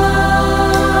God,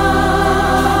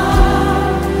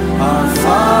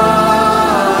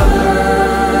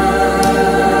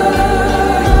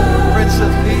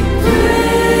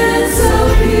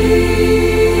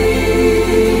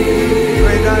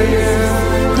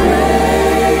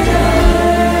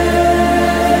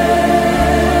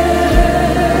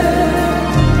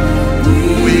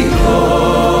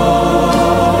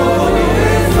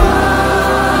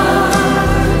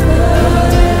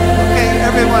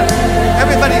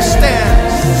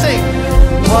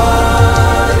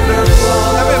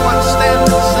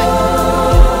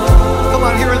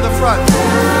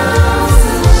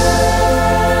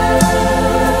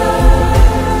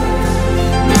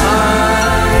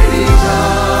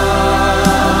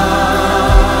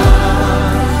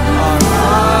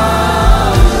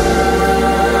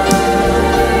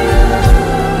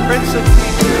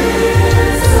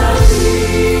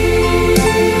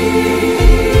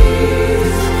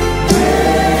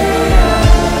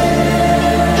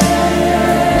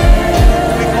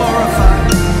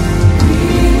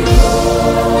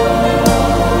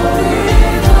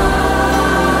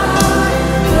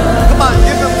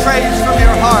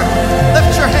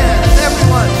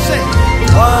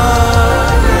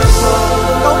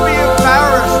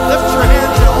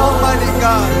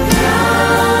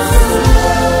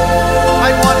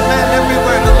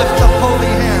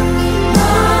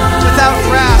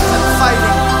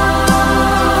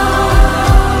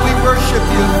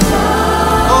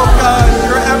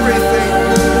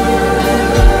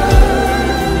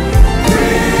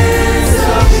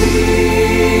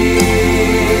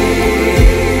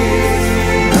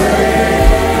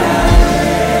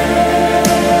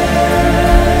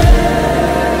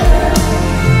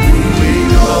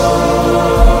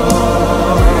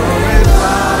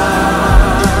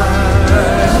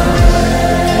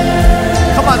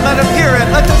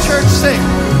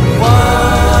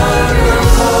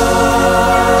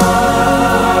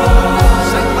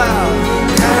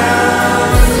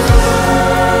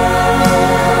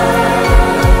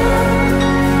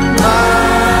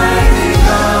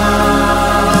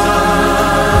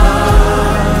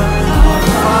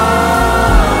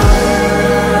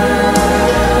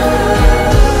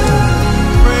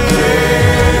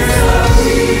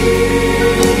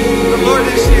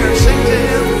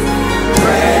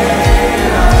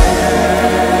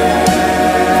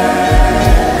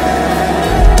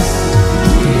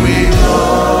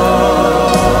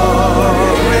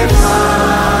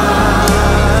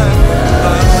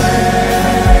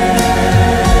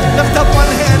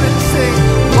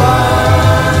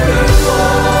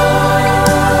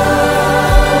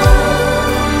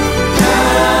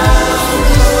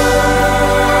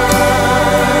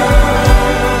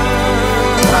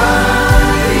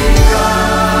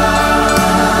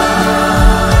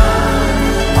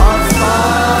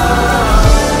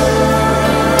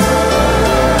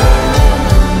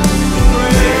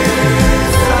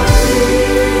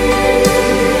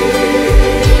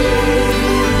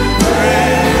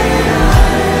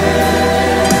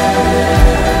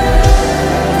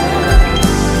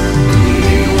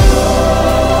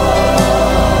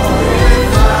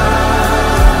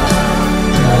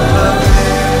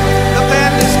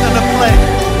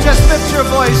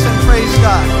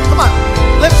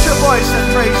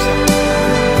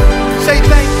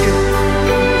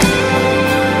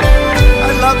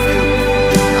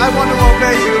 want to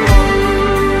obey you, Lord.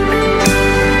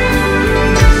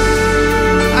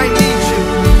 I need you.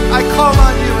 I call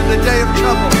on you in the day of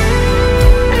trouble.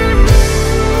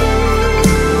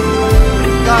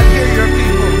 God, hear your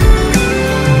people.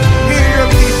 Hear your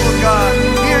people, God.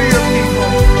 Hear your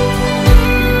people.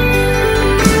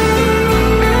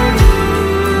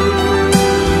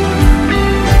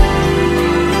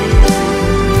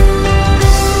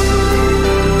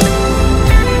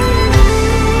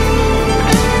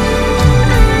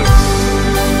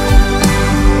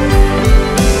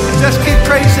 Just keep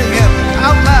praising him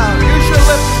out loud. Use your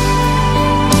lips.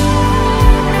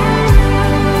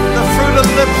 The fruit of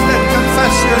lips that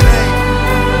confess your name.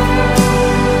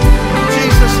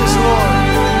 Jesus is Lord.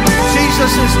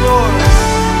 Jesus is Lord.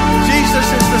 Jesus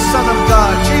is the Son of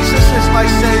God. Jesus is my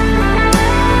Savior.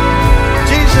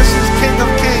 Jesus is King of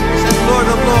Kings and Lord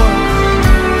of Lords.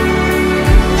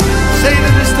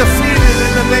 Satan is defeated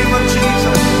in the name of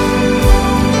Jesus.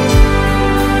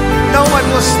 No one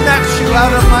will snatch you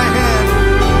out of my hand.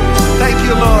 Thank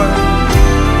you, Lord.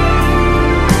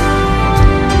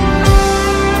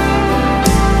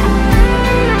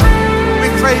 We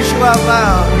praise you out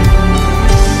loud.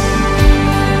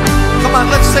 Come on,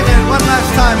 let's sing it one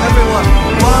last time, everyone.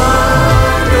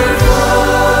 Wonderful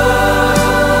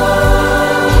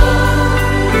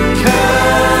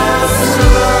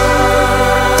Counselor.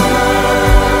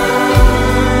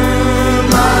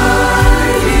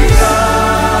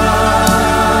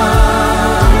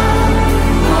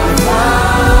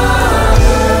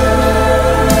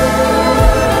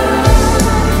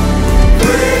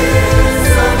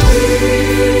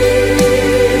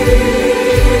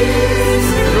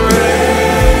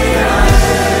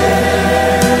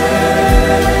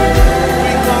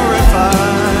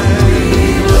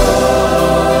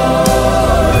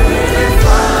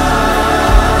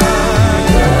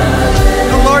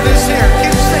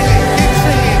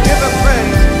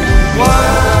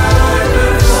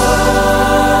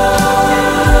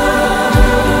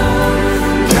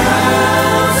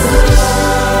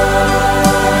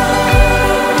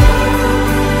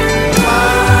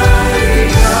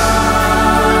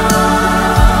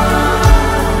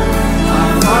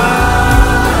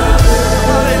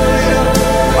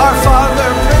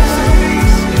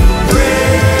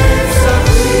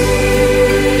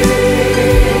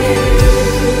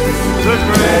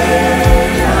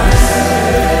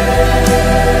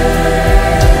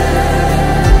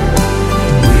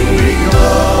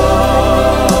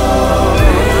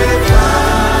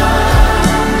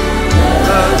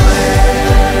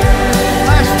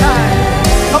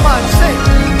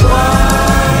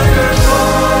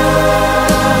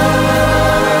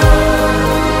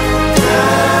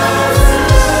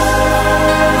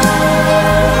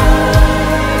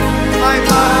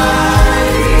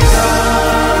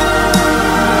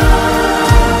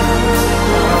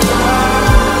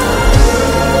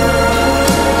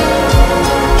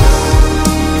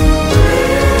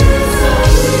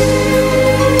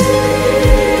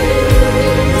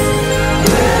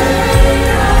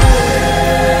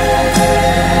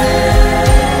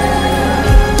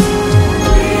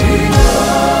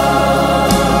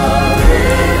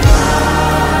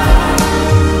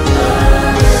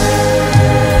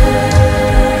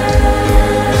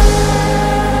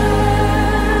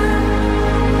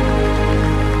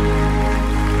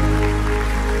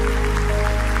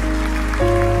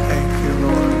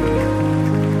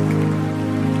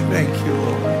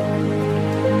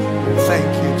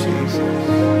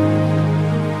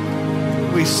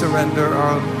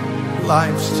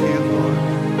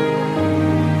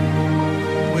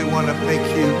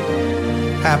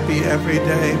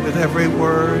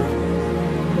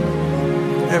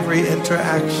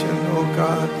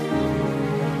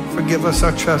 Forgive us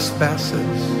our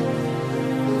trespasses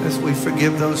as we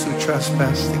forgive those who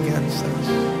trespass against us.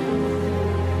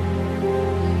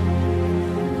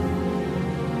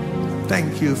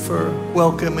 Thank you for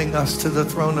welcoming us to the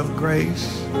throne of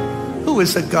grace. Who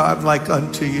is a God like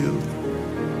unto you?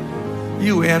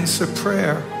 You answer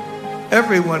prayer.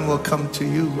 Everyone will come to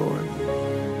you, Lord.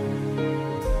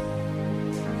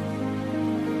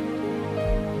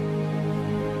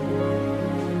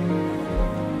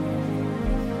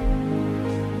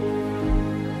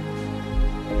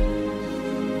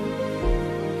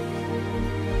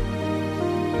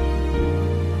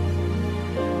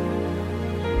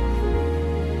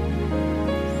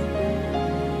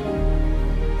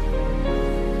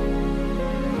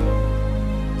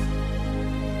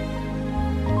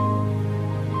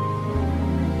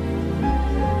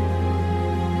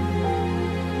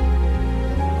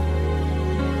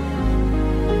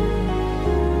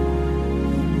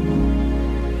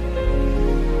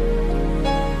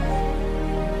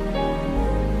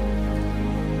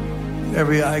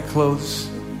 every eye closed.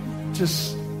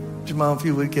 Just, Jamal, if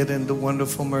you would get into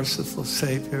Wonderful, Merciful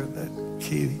Savior, that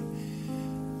key.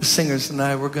 The singers and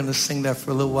I, we're going to sing that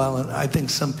for a little while, and I think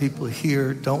some people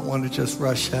here don't want to just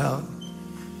rush out.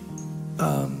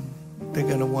 They're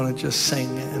going to want to just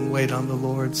sing and wait on the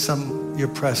Lord. Some, you're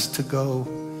pressed to go.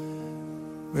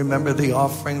 Remember the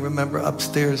offering. Remember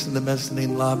upstairs in the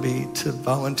mezzanine lobby to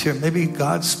volunteer. Maybe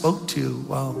God spoke to you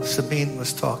while Sabine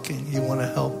was talking. You want to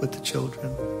help with the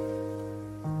children.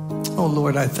 Oh,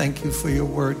 Lord, I thank you for your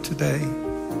word today.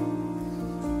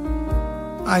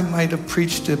 I might have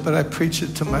preached it, but I preach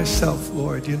it to myself,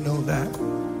 Lord. You know that.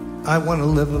 I want to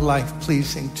live a life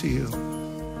pleasing to you.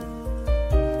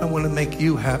 I want to make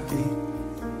you happy.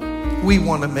 We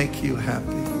want to make you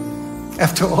happy.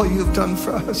 After all you've done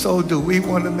for us, oh, do we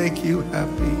want to make you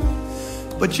happy?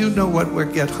 But you know what we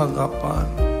get hung up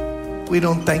on. We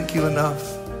don't thank you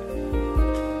enough.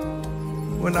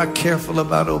 We're not careful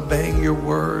about obeying your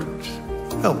word.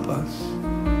 Help us.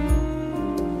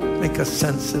 Make us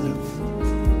sensitive.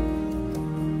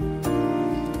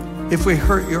 If we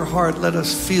hurt your heart, let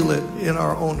us feel it in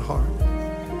our own heart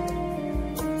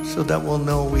so that we'll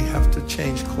know we have to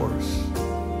change course.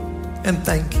 And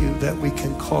thank you that we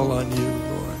can call on you,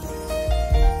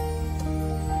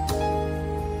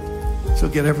 Lord. So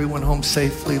get everyone home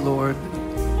safely, Lord.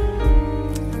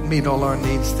 Meet all our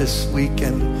needs this week.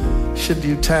 And should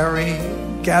you tarry,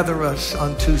 gather us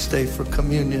on Tuesday for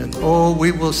communion. Oh,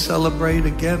 we will celebrate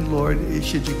again, Lord.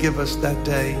 Should you give us that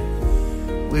day,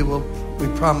 we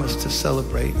promise to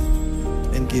celebrate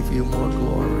and give you more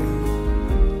glory.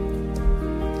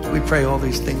 We pray all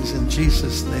these things in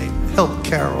Jesus' name. Help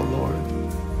Carol, Lord.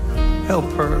 Help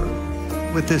her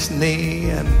with this knee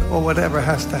or whatever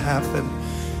has to happen.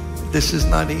 This is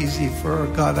not easy for her.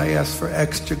 God, I ask for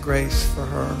extra grace for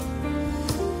her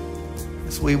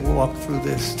as we walk through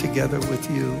this together with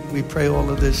you. We pray all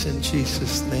of this in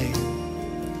Jesus' name.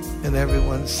 And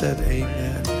everyone said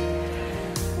amen.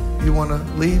 You want to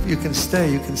leave? You can stay.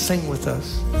 You can sing with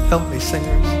us. Help me,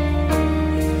 singers.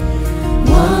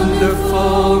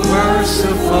 Wonderful,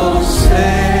 merciful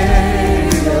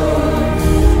Savior,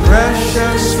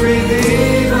 precious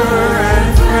Redeemer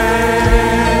and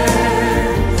friend,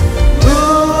 who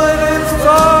would have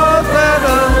thought that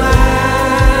a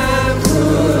lamb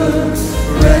could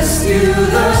rescue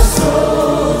the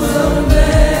souls of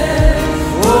men?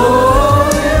 Oh,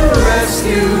 you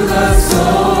rescue the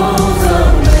souls of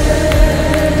men.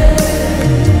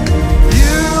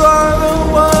 You are the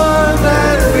one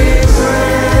that we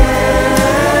praise.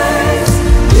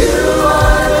 You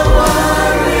are the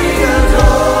one we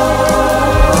adore.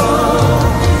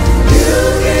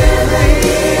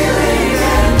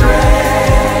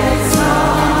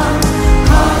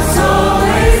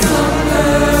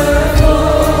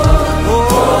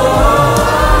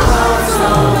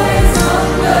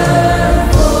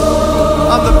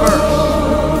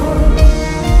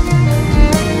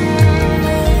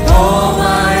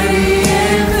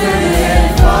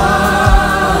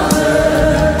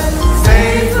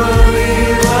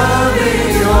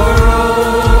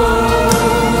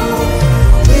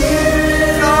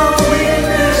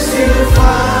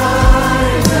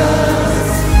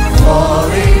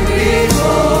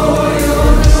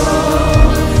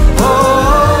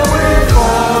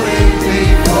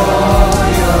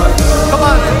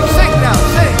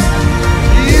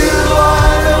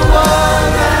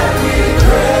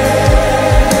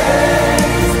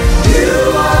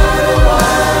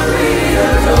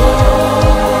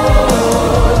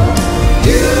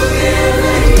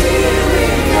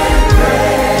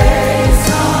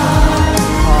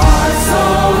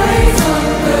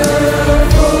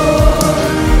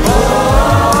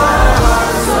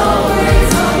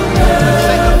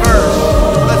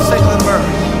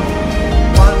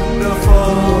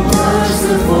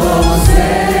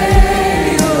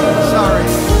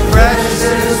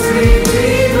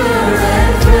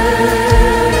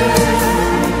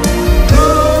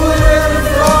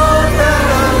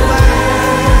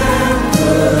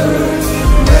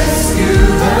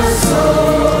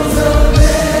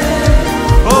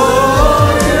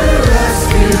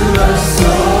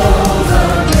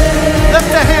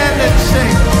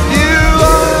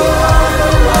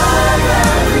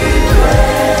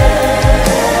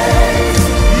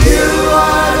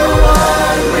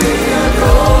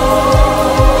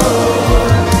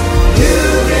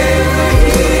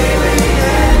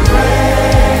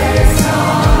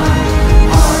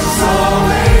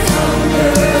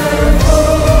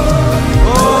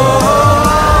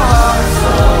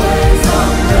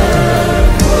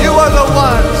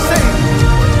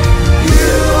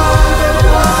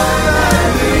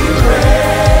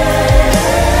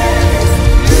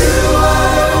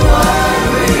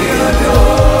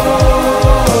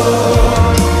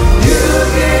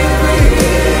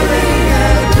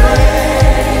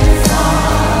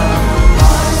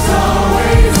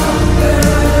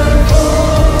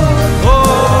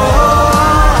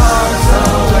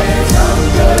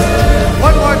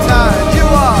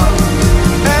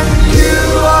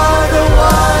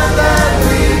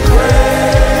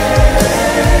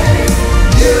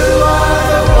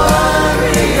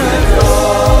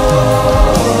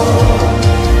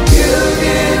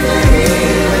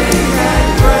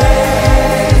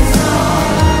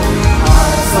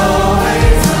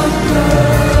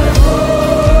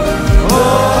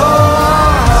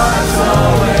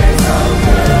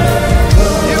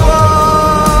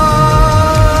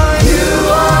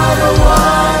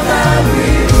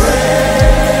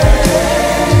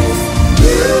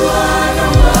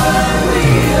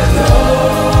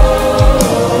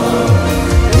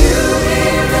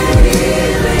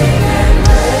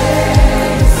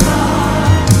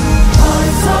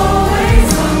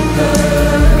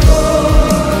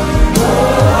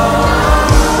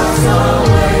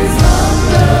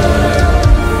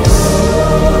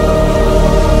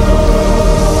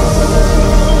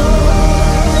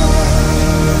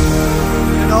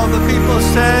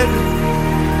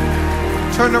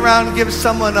 Turn around, give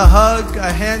someone a hug,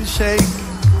 a handshake.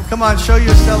 Come on, show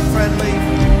yourself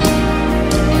friendly.